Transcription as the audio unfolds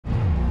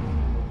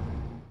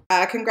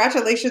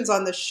Congratulations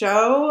on the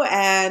show.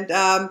 And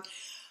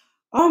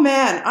oh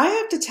man, I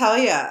have to tell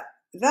you,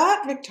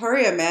 that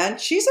Victoria, man,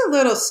 she's a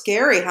little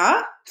scary,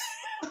 huh?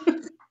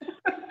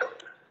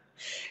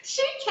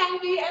 She can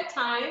be at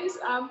times,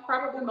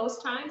 probably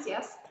most times,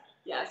 yes.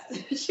 Yes,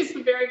 she's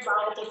a very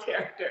volatile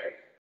character.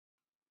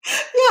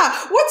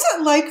 Yeah. What's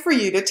it like for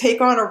you to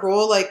take on a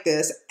role like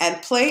this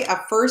and play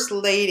a first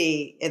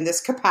lady in this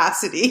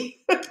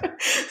capacity?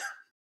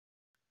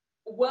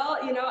 Well,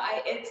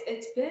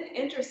 it's been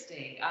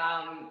interesting.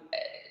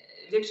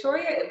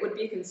 Victoria would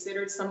be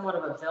considered somewhat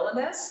of a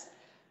villainess,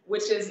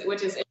 which is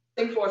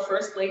interesting for a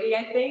first lady,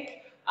 I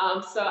think.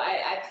 I've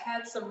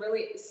had some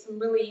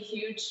really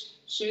huge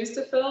shoes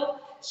to fill.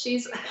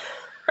 She's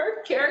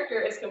Her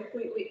character is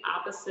completely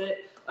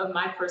opposite of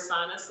my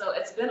persona, so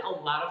it's been a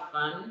lot of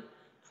fun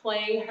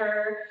playing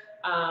her.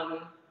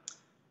 Um,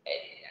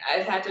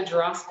 I've had to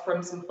draw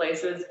from some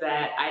places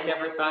that I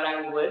never thought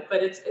I would,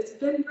 but it's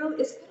been a lot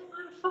of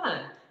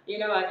fun.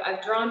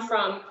 I've drawn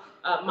from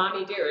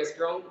Mommy Dearest,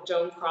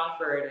 Joan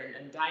Crawford,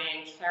 and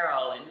Diane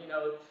Carroll, and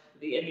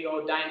in the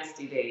old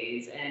Dynasty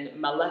days, and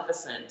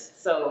Maleficent.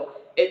 So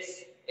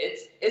it's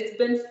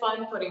been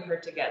fun putting her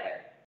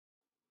together.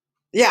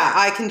 Yeah,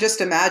 I can just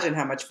imagine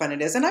how much fun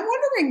it is. And I'm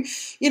wondering,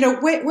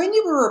 when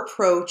you were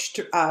approached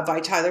by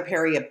Tyler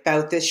Perry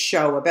about this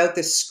show, about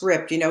this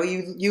script,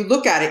 you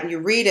look at it and you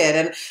read it,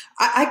 and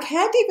I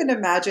can't even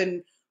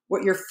imagine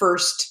what your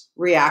first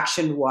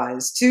reaction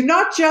was to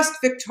not just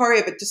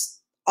Victoria, but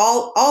just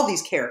all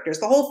these characters,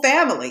 the whole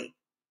family.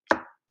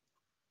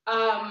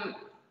 Um,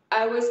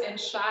 I was in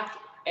shock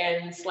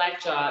and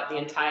slackjawed the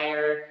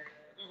entire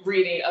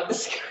reading of the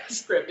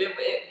script.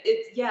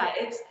 Yeah,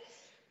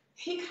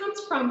 he comes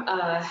from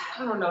I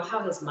don't know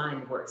how his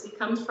mind works. He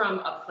comes from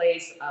a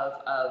place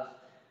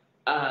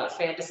of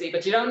fantasy,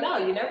 but you don't know.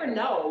 You never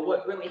know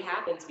what really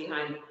happens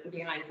behind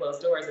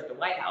closed doors at the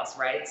White House,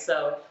 right?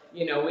 So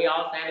we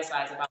all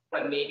fantasize about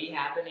what may be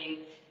happening,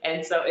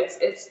 and so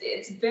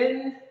it's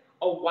been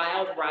a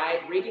wild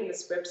ride. Reading the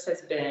scripts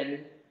has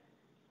been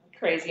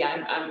crazy.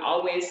 I'm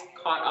always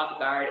caught off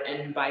guard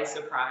and by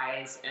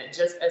surprise, and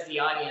just as the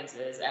audience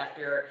is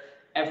after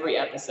every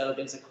episode.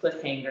 There's a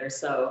cliffhanger,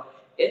 so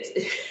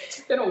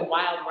it's been a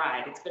wild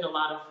ride. It's been a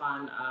lot of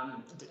fun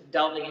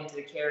delving into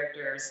the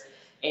characters,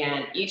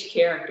 and each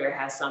character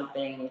has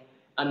something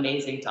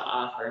amazing to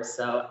offer.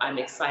 So I'm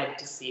excited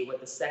to see what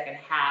the second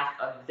half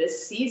of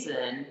this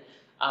season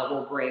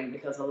will bring,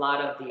 because a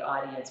lot of the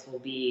audience will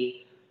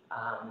be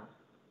um,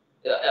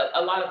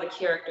 a lot of the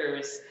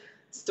characters'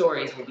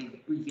 stories will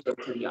be revealed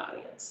to the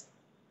audience.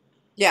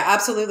 Yeah,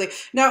 absolutely.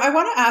 Now, I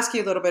want to ask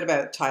you a little bit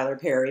about Tyler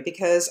Perry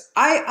because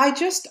I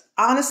just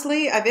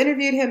honestly, I've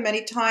interviewed him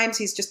many times.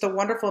 He's just a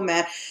wonderful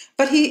man,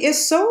 but he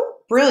is so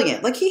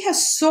brilliant. Like he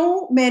has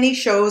so many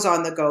shows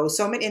on the go,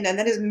 so many, and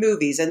then his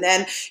movies, and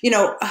then,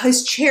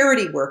 his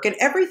charity work and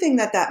everything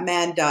that that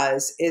man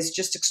does is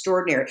just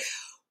extraordinary.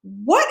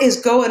 What is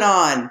going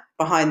on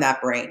behind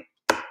that brain?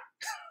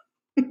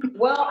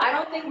 Well, I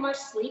don't think much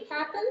sleep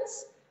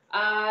happens.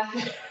 Uh,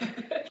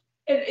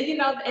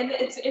 and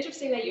it's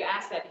interesting that you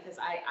ask that, because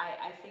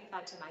I think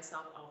that to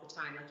myself all the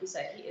time. Like you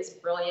said, he is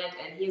brilliant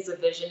and he is a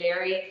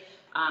visionary.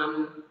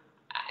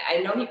 I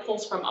know he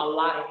pulls from a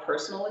lot of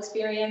personal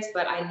experience,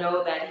 but I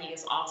know that he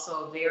is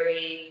also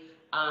very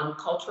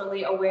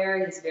culturally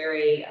aware. He's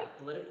very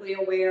politically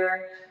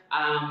aware.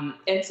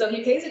 And so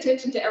he pays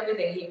attention to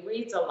everything. He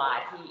reads a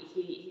lot.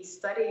 He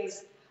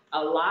studies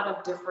a lot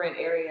of different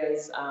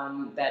areas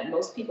that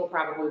most people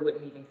probably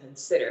wouldn't even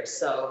consider.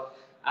 So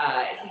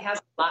he has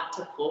a lot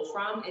to pull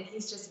from, and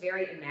he's just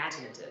very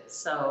imaginative.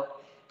 So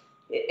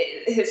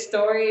his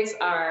stories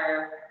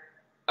are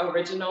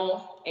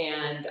original,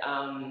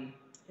 and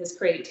his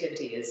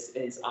creativity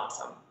is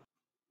awesome.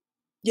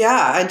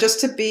 Yeah, and just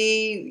to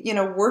be,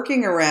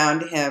 working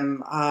around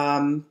him,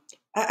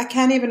 I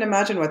can't even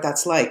imagine what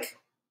that's like.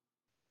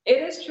 It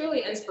is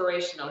truly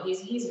inspirational.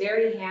 He's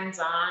very hands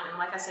on, and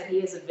like I said, he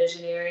is a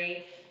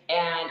visionary,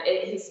 and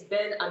he's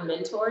been a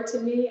mentor to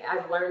me.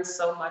 I've learned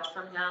so much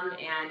from him,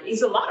 and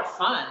he's a lot of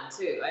fun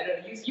too. I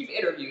don't you've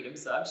interviewed him,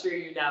 so I'm sure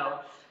you know.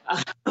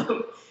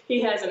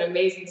 He has an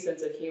amazing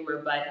sense of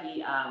humor, but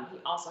he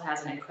also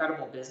has an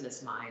incredible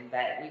business mind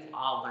that we've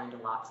all learned a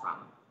lot from.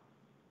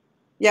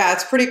 Yeah,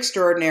 it's pretty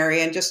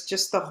extraordinary, and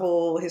just the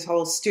whole his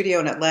whole studio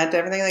in Atlanta,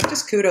 everything. Like,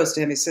 just kudos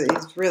to him. He's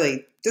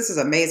really this is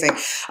amazing.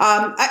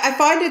 I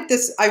find it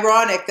this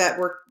ironic that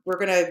we're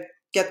gonna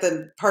get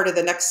the part of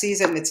the next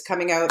season. It's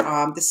coming out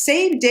the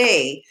same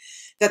day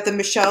that the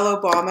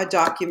Michelle Obama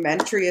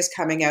documentary is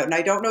coming out, and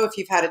I don't know if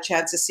you've had a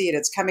chance to see it.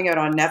 It's coming out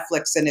on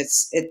Netflix, and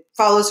it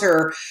follows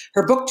her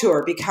book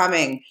tour,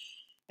 Becoming,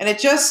 and it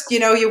just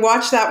you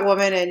watch that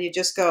woman and you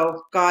just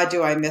go, God,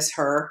 do I miss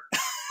her.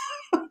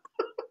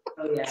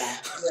 Oh yeah,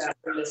 yeah,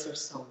 I miss her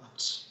so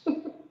much.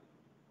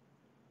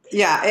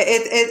 Yeah,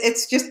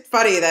 it's just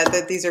funny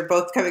that these are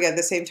both coming at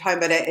the same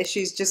time. But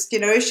she's just,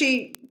 is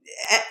she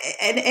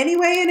in any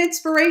way an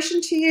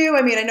inspiration to you?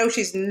 I mean, I know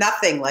she's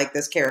nothing like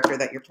this character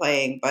that you're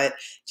playing, but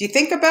did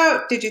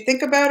you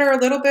think about her a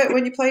little bit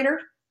when you played her?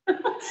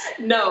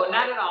 No,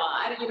 not at all.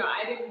 I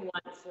didn't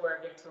want for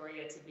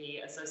Victoria to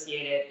be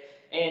associated,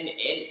 and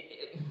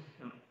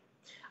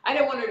I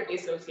didn't want her to be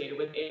associated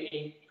with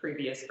any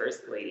previous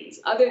first ladies,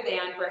 other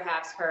than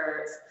perhaps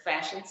her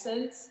fashion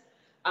sense.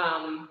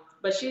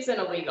 But she's in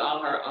a league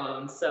all her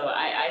own, so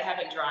I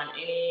haven't drawn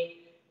any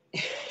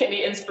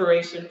any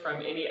inspiration from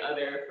any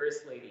other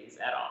first ladies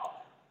at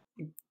all.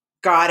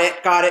 Got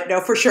it. Got it. No,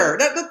 for sure.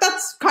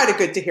 That's kind of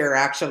good to hear,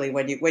 actually,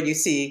 when you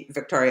see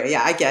Victoria.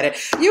 Yeah, I get it.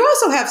 You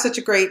also have such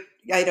a great,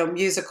 I know,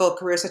 musical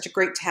career, such a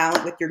great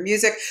talent with your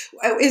music.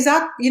 Is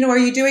that, are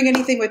you doing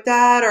anything with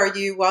that? Are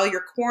you, while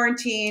you're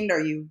quarantined,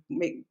 are you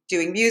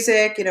doing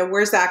music?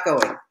 Where's that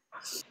going?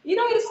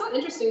 It's so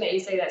interesting that you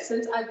say that.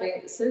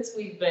 Since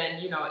we've been,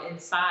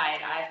 inside,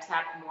 I've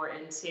tapped more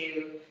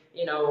into,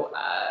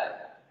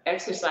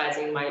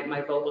 exercising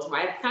my vocals more.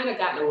 I've kind of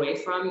gotten away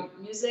from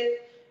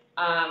music.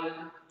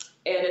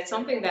 And it's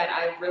something that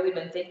I've really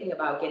been thinking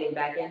about getting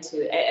back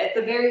into, at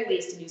the very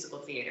least, musical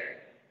theater.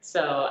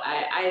 So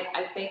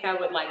I think I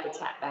would like to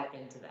tap back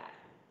into that.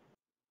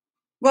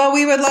 Well,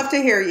 we would love to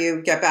hear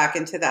you get back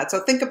into that.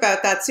 So think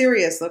about that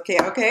serious. Okay,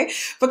 okay.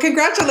 But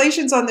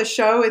congratulations on the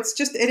show. It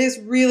is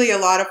really a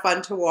lot of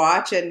fun to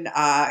watch, and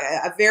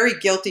a very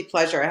guilty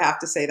pleasure. I have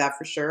to say that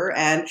for sure.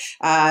 And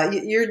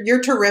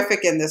you're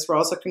terrific in this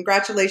role. So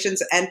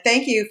congratulations, and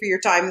thank you for your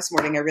time this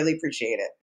morning. I really appreciate it.